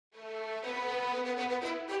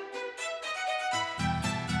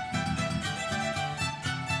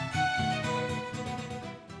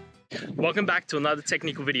Welcome back to another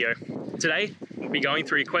technical video. Today, we'll be going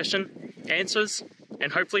through your question, answers,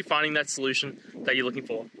 and hopefully finding that solution that you're looking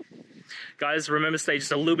for. Guys, remember to stay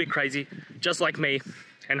just a little bit crazy, just like me,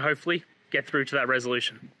 and hopefully get through to that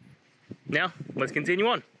resolution. Now, let's continue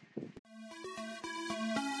on.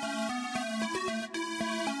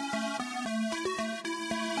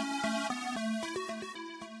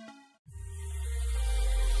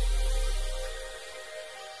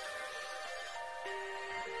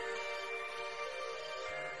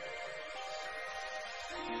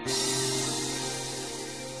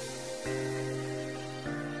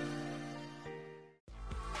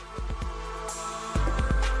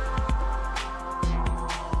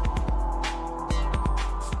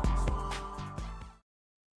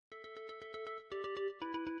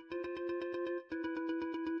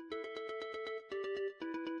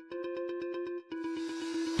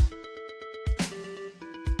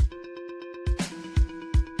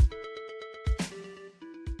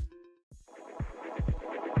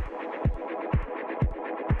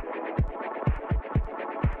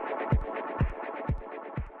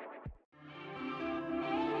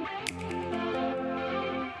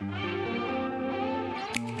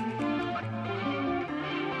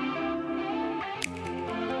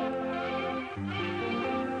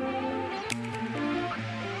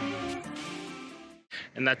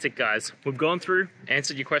 And that's it, guys. We've gone through,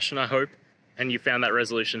 answered your question, I hope, and you found that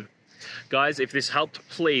resolution. Guys, if this helped,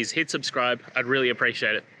 please hit subscribe. I'd really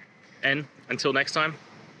appreciate it. And until next time,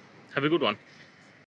 have a good one.